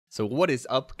So what is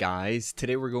up, guys?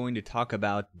 Today we're going to talk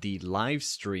about the live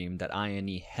stream that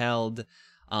INE held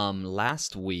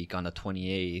last week on the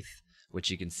 28th, which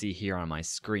you can see here on my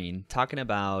screen, talking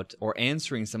about or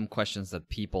answering some questions that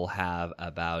people have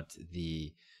about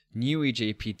the new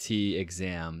eJPT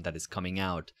exam that is coming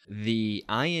out. The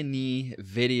INE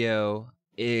video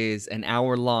is an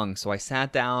hour long, so I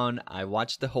sat down, I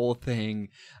watched the whole thing,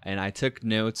 and I took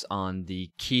notes on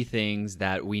the key things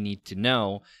that we need to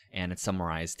know, and it's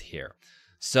summarized here.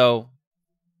 So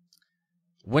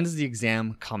when does the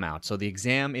exam come out? So the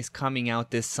exam is coming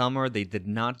out this summer. They did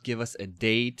not give us a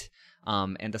date,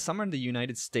 and the summer in the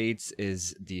United States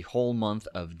is the whole month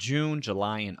of June,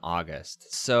 July, and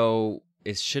August. So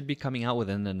it should be coming out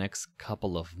within the next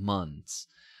couple of months.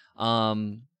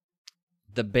 The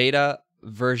beta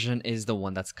version is the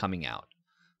one that's coming out.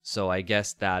 So I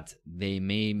guess that they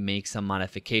may make some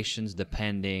modifications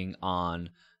depending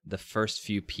on the first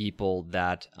few people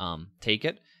that take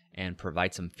it and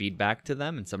provide some feedback to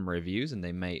them and some reviews, and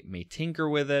they may tinker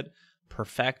with it,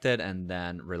 perfect it, and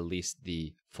then release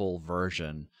the full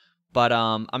version. But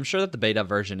I'm sure that the beta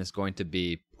version is going to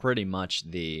be pretty much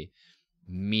the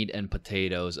meat and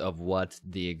potatoes of what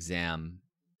the exam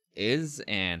is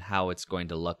and how it's going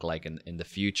to look like in the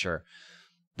future.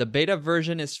 The beta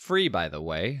version is free, by the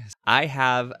way. I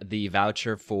have the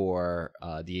voucher for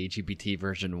the eJPT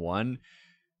version 1,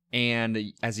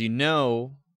 and as you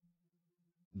know,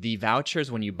 the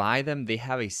vouchers, when you buy them, they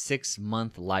have a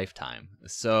 6-month lifetime.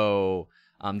 So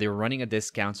they were running a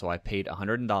discount, so I paid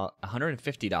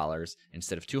 $150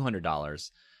 instead of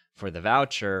 $200 for the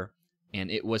voucher, and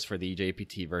it was for the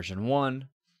eJPT version 1.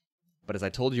 But as I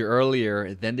told you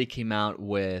earlier, then they came out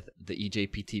with the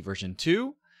eJPT version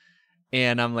 2,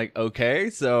 and I'm like, okay,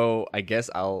 so I guess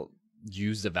I'll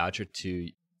use the voucher to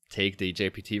take the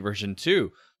eJPT version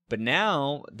 2. But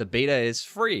now the beta is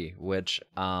free, which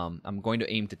I'm going to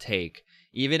aim to take.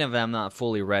 Even if I'm not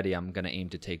fully ready, I'm going to aim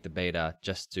to take the beta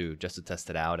just to test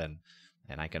it out, and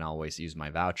I can always use my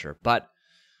voucher. But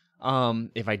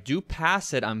if I do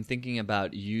pass it, I'm thinking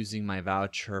about using my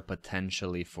voucher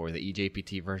potentially for the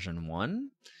eJPT version 1.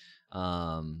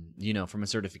 You know, from a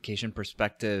certification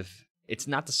perspective, it's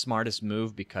not the smartest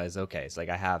move because, okay, it's like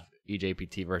I have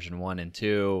eJPT version 1 and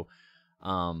 2.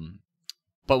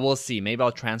 But we'll see. Maybe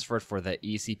I'll transfer it for the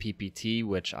eCPPT,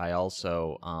 which I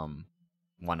also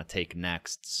want to take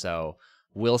next. So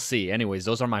we'll see. Anyways,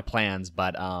 those are my plans.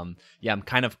 But yeah, I'm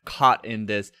kind of caught in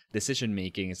this decision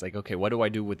making. It's like, okay, what do I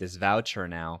do with this voucher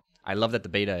now? I love that the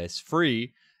beta is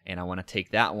free, and I want to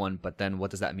take that one. But then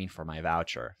what does that mean for my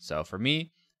voucher? So for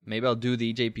me, maybe I'll do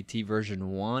the eJPT version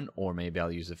 1, or maybe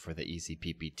I'll use it for the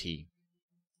eCPPT.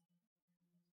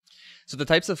 So the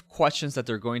types of questions that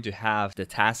they're going to have, the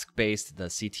task-based, the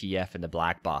CTF, and the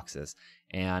black boxes.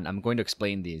 And I'm going to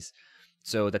explain these.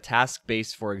 So the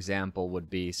task-based, for example, would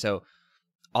be, so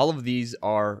all of these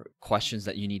are questions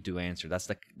that you need to answer. That's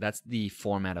the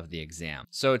format of the exam.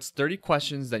 So it's 30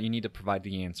 questions that you need to provide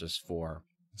the answers for.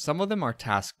 Some of them are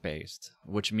task-based,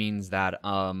 which means that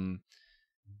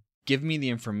give me the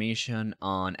information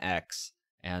on X,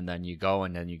 and then you go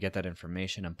and then you get that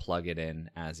information and plug it in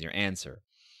as your answer.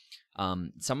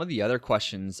 Some of the other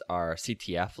questions are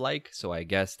CTF-like, so I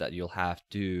guess that you'll have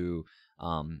to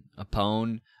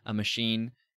oppone a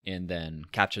machine and then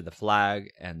capture the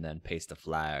flag and then paste the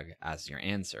flag as your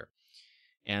answer.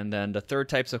 And then the third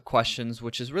types of questions,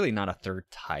 which is really not a third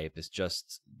type, is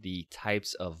just the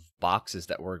types of boxes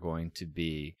that we're going to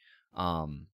be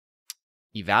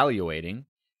evaluating,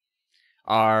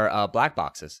 are black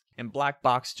boxes. And black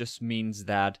box just means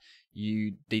that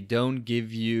they don't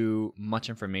give you much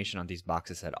information on these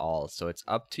boxes at all. So it's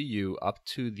up to you, up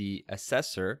to the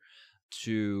assessor,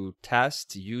 to test,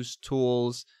 to use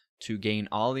tools to gain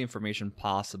all the information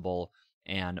possible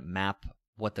and map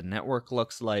what the network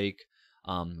looks like,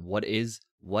 what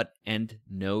end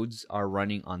nodes are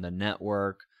running on the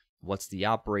network, what's the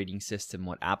operating system,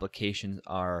 what applications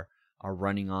are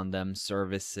running on them,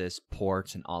 services,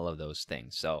 ports, and all of those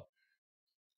things. So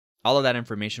all of that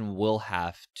information we'll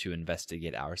have to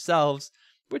investigate ourselves,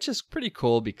 which is pretty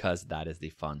cool because that is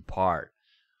the fun part.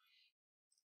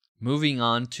 Moving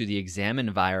on to the exam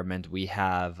environment, we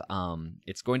have,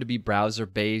 it's going to be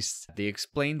browser-based. They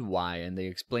explained why, and they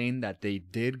explained that they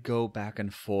did go back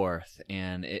and forth,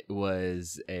 and it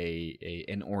was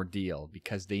an ordeal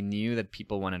because they knew that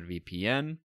people wanted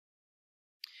VPN,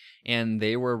 and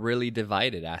they were really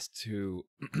divided as to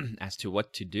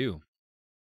what to do.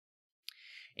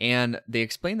 And they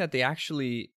explained that they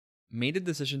actually made a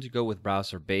decision to go with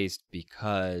browser-based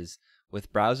because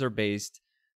with browser-based,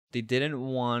 they didn't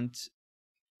want,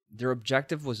 their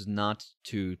objective was not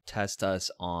to test us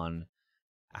on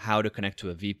how to connect to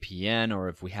a VPN, or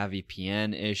if we have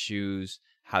VPN issues,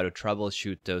 how to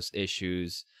troubleshoot those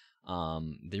issues.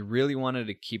 They really wanted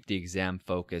to keep the exam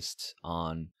focused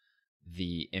on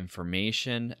the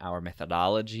information, our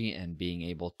methodology, and being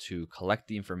able to collect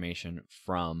the information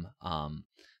from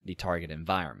the target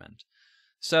environment.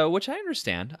 So, which I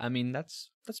understand. I mean, that's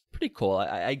pretty cool.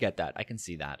 I get that. I can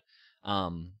see that.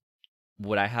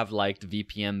 Would I have liked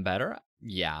VPN better?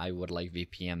 Yeah, I would like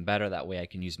VPN better. That way I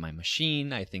can use my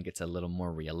machine. I think it's a little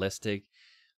more realistic.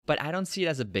 But I don't see it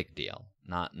as a big deal.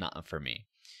 Not for me.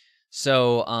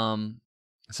 So,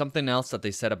 something else that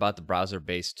they said about the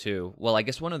browser-based too. Well, I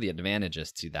guess one of the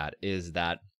advantages to that is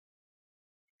that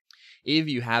if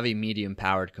you have a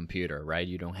medium-powered computer, right,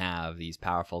 you don't have these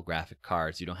powerful graphic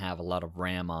cards, you don't have a lot of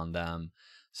RAM on them,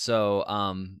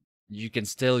 so you can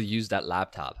still use that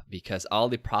laptop because all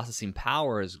the processing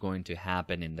power is going to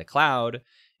happen in the cloud,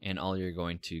 and all you're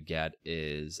going to get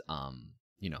is,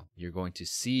 you're going to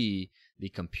see the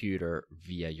computer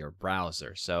via your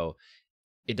browser. So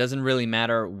it doesn't really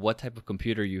matter what type of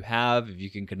computer you have. If you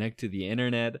can connect to the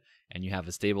internet and you have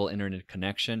a stable internet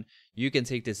connection, you can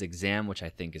take this exam, which I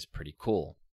think is pretty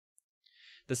cool.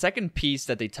 The second piece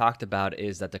that they talked about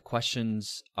is that the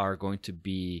questions are going to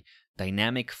be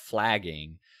dynamic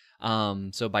flagging.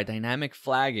 So by dynamic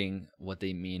flagging, what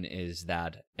they mean is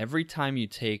that every time you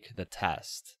take the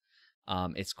test,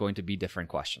 it's going to be different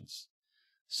questions.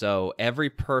 So every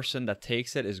person that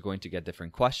takes it is going to get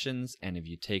different questions, and if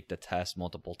you take the test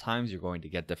multiple times, you're going to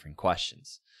get different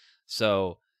questions.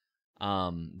 So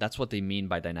that's what they mean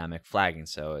by dynamic flagging.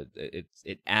 So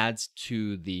it adds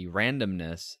to the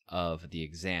randomness of the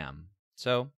exam.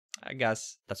 So I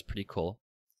guess that's pretty cool.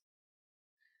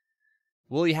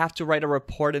 Will you have to write a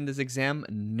report in this exam?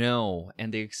 No.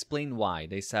 And they explained why.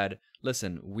 They said,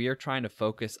 listen, we are trying to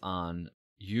focus on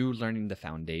you learning the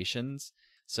foundations.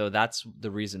 So that's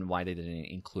the reason why they didn't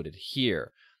include it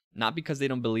here. Not because they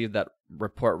don't believe that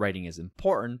report writing is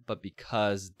important, but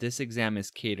because this exam is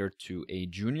catered to a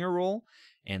junior role,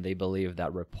 and they believe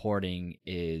that reporting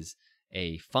is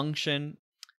a function,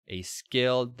 a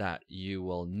skill that you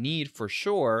will need for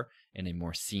sure in a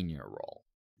more senior role.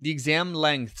 The exam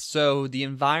length. So the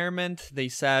environment, they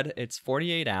said it's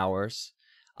 48 hours.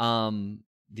 The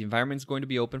environment is going to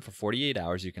be open for 48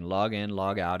 hours. You can log in,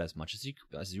 log out as much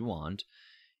as you want.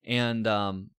 And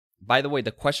by the way,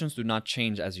 the questions do not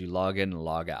change as you log in and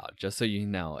log out. Just so you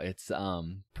know, it's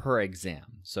per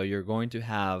exam. So you're going to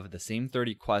have the same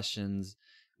 30 questions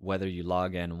whether you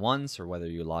log in once or whether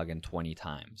you log in 20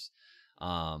 times.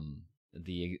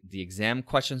 The exam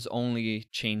questions only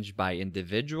change by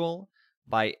individual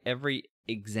by every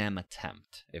exam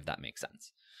attempt, if that makes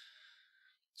sense.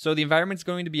 So the environment's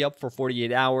going to be up for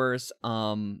 48 hours.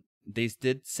 They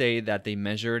did say that they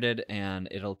measured it, and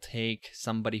it'll take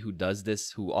somebody who does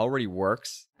this, who already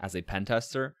works as a pen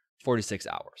tester, 46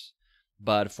 hours.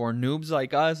 But for noobs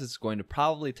like us, it's going to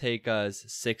probably take us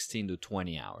 16 to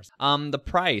 20 hours. The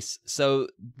price. So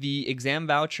the exam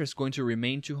voucher is going to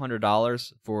remain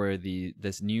 $200 for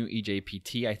this new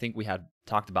eJPT. I think we had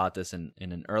talked about this in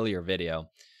an earlier video.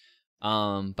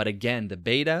 But again, the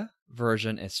beta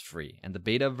version is free, and the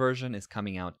beta version is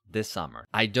coming out this summer.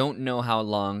 I don't know how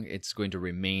long it's going to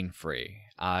remain free.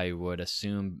 I would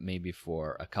assume maybe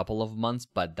for a couple of months,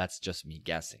 but that's just me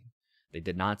guessing. They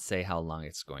did not say how long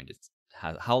it's going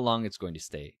to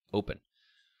stay open.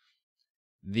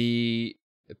 The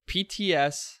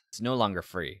PTS is no longer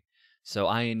free, so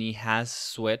INE has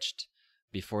switched.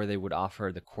 Before they would offer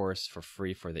the course for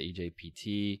free for the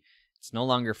eJPT. It's no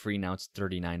longer free now. It's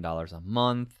 $39 a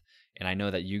month. And I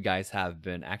know that you guys have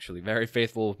been actually very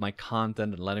faithful with my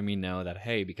content and letting me know that,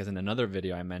 hey, because in another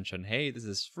video I mentioned, hey, this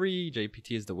is free,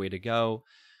 eJPT is the way to go.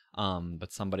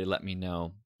 But somebody let me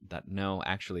know that no,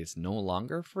 actually it's no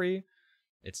longer free.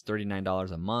 It's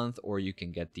 $39 a month, or you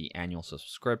can get the annual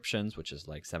subscriptions, which is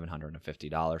like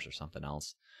 $750 or something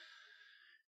else.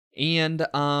 And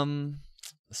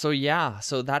so yeah,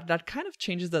 so that kind of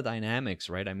changes the dynamics,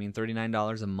 right? I mean,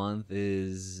 $39 a month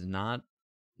is not,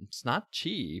 it's not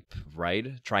cheap, right?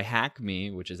 Try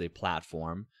HackMe, which is a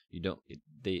platform.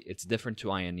 It's different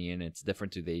to INE and it's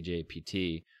different to the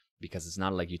eJPT because it's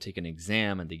not like you take an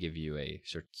exam and they give you a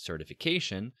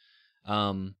certification.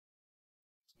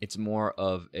 It's more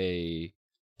of a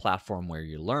platform where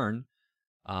you learn.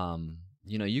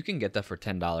 You can get that for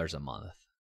 $10 a month,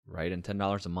 right? And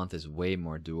 $10 a month is way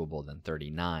more doable than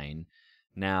 $39.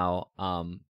 Now,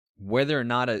 whether or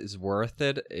not it is worth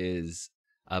it is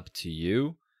up to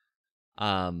you.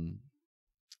 But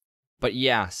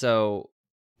yeah,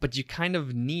 but you kind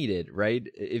of need it, right?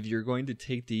 If you're going to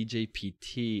take the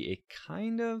eJPT, it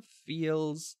kind of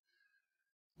feels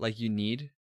like you need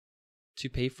to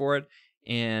pay for it,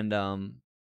 and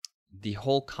the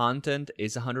whole content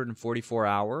is 144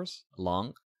 hours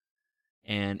long.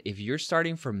 And if you're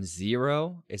starting from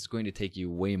 0, it's going to take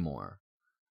you way more.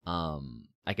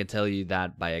 I can tell you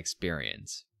that by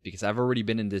experience, because I've already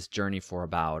been in this journey for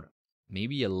about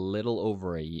maybe a little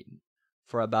over a year,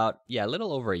 a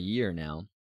little over a year now.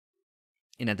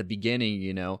 And at the beginning,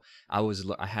 you know,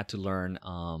 I had to learn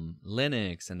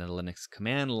Linux and the Linux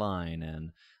command line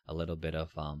and a little bit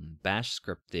of bash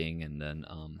scripting, and then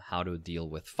how to deal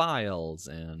with files,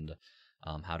 and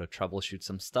how to troubleshoot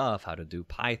some stuff, how to do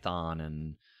Python,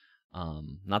 and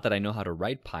not that I know how to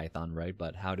write Python, right?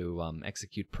 But how to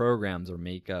execute programs or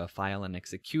make a file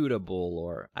unexecutable,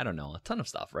 or I don't know, a ton of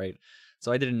stuff, right?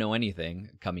 So I didn't know anything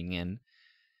coming in.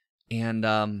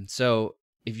 And so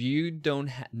if you don't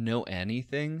know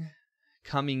anything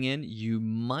coming in, you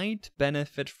might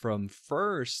benefit from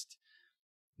first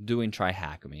doing Try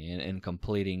Hack Me and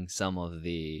completing some of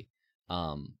the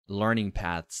learning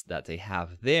paths that they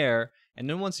have there. And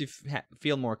then once you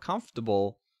feel more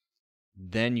comfortable,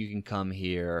 then you can come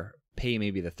here, pay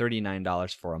maybe the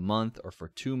 $39 for a month or for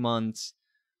 2 months,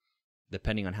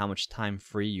 depending on how much time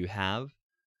free you have.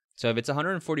 So if it's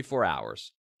 144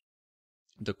 hours,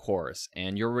 the course,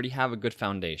 and you already have a good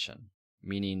foundation,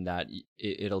 meaning that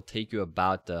it'll take you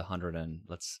about the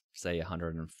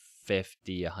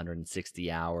 150,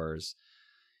 160 hours.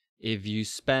 If you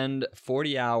spend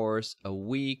 40 hours a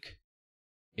week,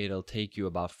 it'll take you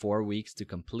about 4 weeks to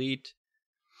complete.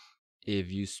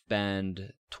 If you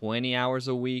spend 20 hours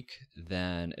a week,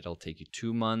 then it'll take you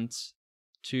 2 months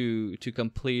to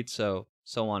complete, so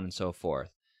on and so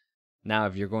forth. Now,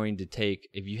 if you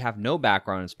have no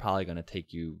background, it's probably going to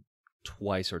take you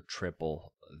twice or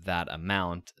triple that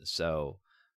amount. So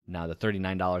now the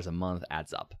 $39 a month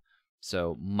adds up.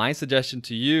 So my suggestion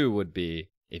to you would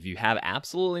be, if you have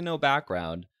absolutely no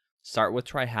background, start with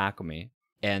Try Hack Me,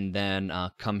 and then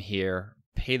come here,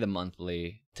 pay the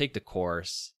monthly, take the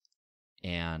course,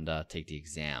 and take the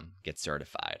exam, get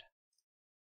certified.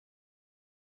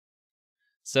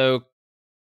 So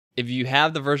if you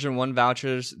have the version 1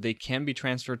 vouchers, they can be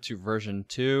transferred to version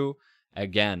 2.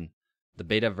 Again, the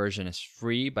beta version is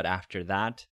free, but after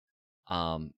that,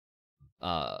 V1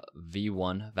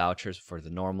 vouchers for the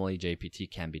normal eJPT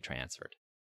can be transferred.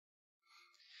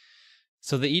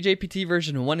 So the eJPT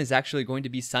version 1 is actually going to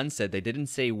be sunset. They didn't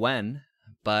say when,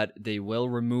 but they will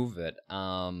remove it.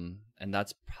 And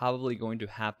that's probably going to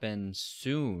happen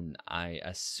soon.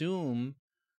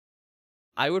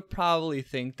 I would probably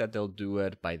think that they'll do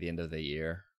it by the end of the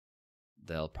year.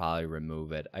 They'll probably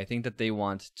remove it. I think that they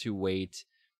want to wait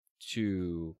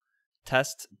to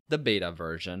test the beta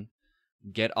version,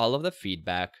 get all of the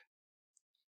feedback,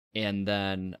 and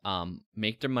then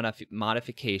make their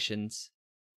modifications,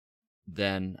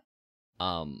 then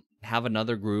have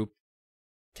another group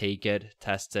take it,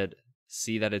 test it,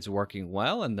 see that it's working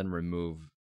well, and then remove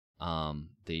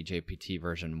the eJPT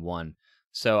version 1.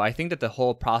 So I think that the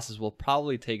whole process will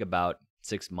probably take about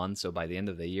 6 months. So by the end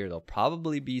of the year, they'll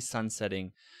probably be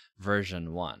sunsetting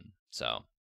version 1. So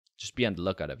just be on the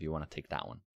lookout if you want to take that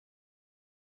one.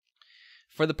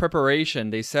 For the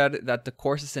preparation, they said that the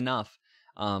course is enough,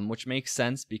 which makes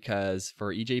sense, because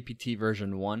for eJPT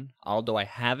version 1, although I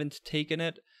haven't taken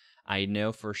it, I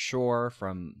know for sure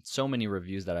from so many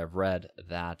reviews that I've read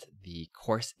that the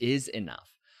course is enough.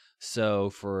 So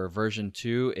for version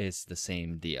 2, it's the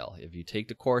same deal. If you take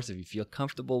the course, if you feel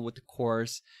comfortable with the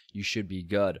course, you should be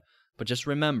good. But just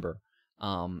remember,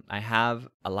 I have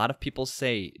a lot of people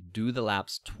say do the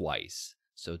labs twice.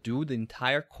 So do the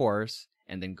entire course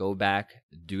and then go back,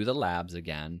 do the labs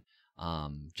again,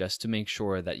 just to make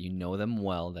sure that you know them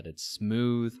well, that it's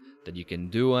smooth, that you can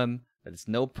do them, that it's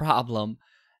no problem,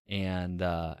 and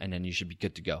then you should be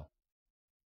good to go.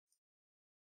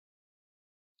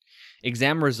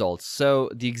 Exam results. So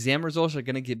the exam results are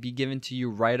going to be given to you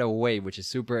right away, which is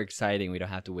super exciting. We don't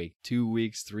have to wait 2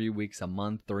 weeks, 3 weeks, a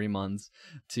month, 3 months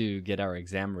to get our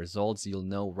exam results. You'll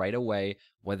know right away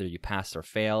whether you passed or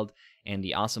failed. And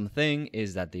the awesome thing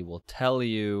is that they will tell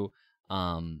you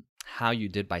how you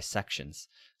did by sections.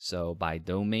 So by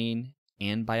domain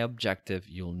and by objective,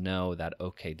 you'll know that,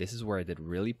 okay, this is where I did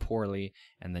really poorly.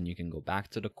 And then you can go back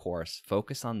to the course,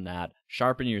 focus on that,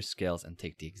 sharpen your skills, and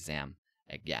take the exam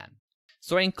again.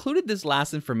 So I included this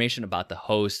last information about the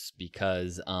hosts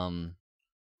because the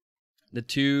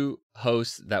two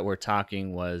hosts that were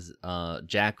talking was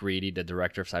Jack Reedy, the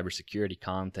director of cybersecurity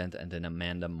content, and then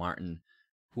Amanda Martin,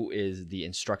 who is the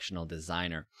instructional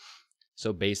designer.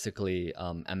 So basically,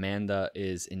 Amanda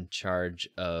is in charge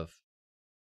of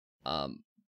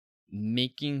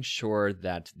making sure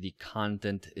that the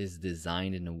content is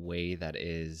designed in a way that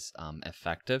is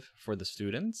effective for the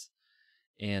students.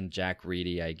 And Jack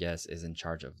Reedy, I guess, is in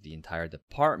charge of the entire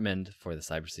department for the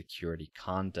cybersecurity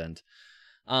content.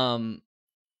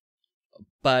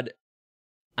 But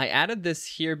I added this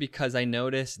here because I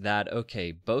noticed that,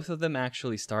 okay, both of them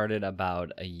actually started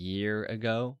about a year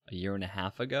ago, a year and a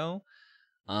half ago.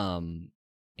 And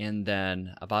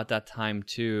then about that time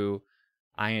too,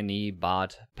 INE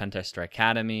bought Pentester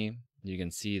Academy. You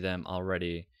can see them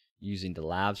already using the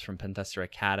labs from Pentester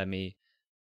Academy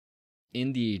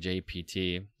in the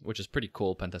eJPT, which is pretty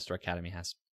cool. Pentester Academy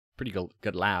has pretty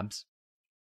good labs.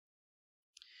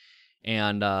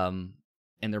 And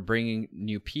they're bringing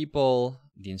new people.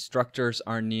 The instructors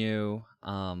are new.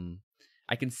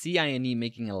 I can see INE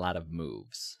making a lot of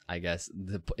moves, I guess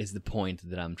is the point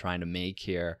that I'm trying to make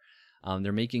here.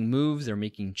 They're making moves, they're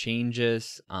making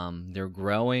changes, they're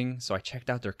growing. So I checked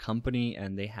out their company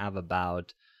and they have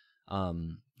about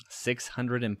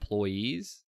 600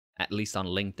 employees, at least on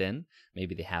LinkedIn.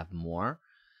 Maybe they have more.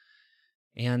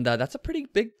 And that's a pretty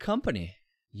big company,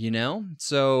 you know?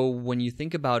 So when you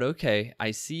think about, okay,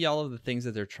 I see all of the things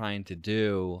that they're trying to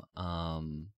do,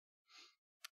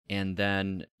 and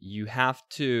then you have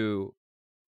to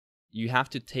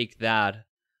take that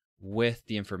with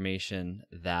the information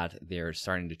that they're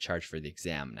starting to charge for the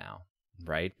exam now,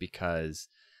 right? Because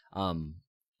a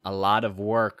lot of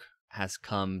work has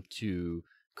come to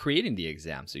creating the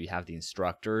exam. So you have the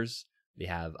instructors, they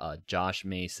have Josh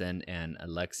Mason and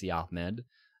Alexi Ahmed,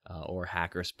 or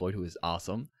Hackersploit, who is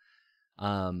awesome,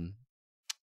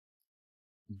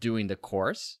 doing the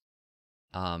course.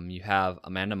 You have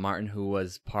Amanda Martin, who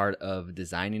was part of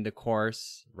designing the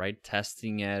course, right?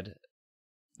 Testing it,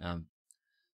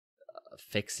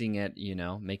 fixing it, you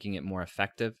know, making it more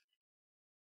effective.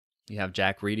 You have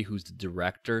Jack Reedy, who's the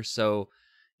director. So,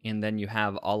 and then you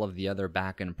have all of the other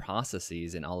back-end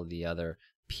processes and all of the other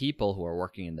people who are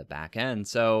working in the back end.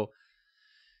 So,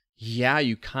 yeah,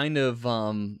 you kind of,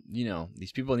 you know,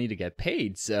 these people need to get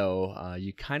paid. So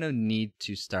you kind of need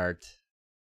to start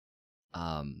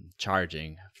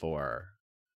charging for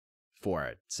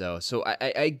it. So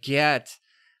I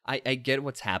get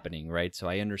what's happening, right? So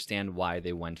I understand why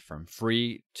they went from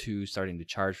free to starting to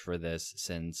charge for this,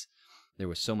 since there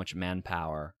was so much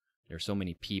manpower, there are so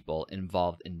many people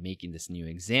involved in making this new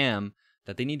exam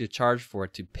that they need to charge for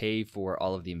it to pay for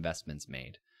all of the investments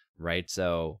made, right?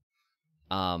 So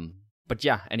but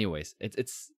yeah, anyways,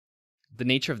 it's the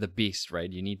nature of the beast,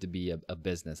 right? You need to be a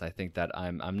business. I think that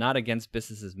I'm not against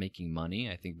businesses making money.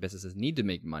 I think businesses need to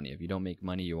make money. If you don't make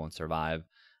money, you won't survive.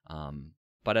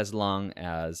 But as long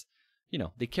as, you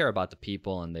know, they care about the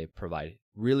people and they provide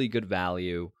really good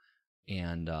value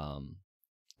and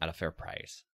at a fair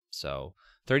price. So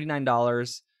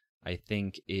 $39, I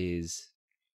think, is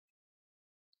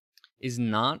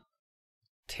not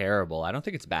terrible. I don't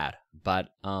think it's bad,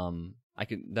 but I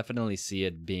can definitely see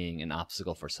it being an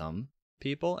obstacle for some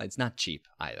people. It's not cheap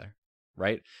either,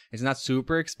 right? It's not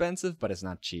super expensive, but it's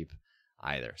not cheap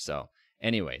either. So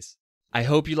anyways, I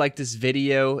hope you liked this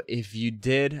video. If you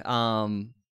did,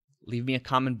 leave me a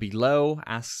comment below,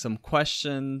 ask some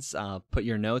questions, put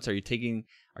your notes. Are you taking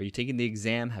the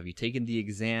exam? Have you taken the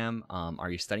exam?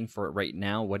 Are you studying for it right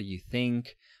now? What do you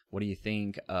think? What do you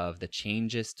think of the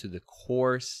changes to the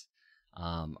course?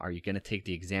 Are you going to take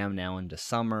the exam now in the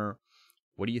summer?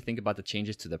 What do you think about the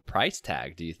changes to the price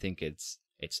tag? Do you think is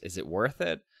it worth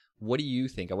it? What do you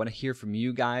think? I want to hear from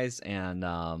you guys,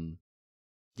 and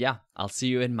yeah, I'll see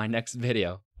you in my next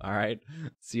video. All right,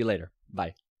 see you later.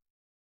 Bye.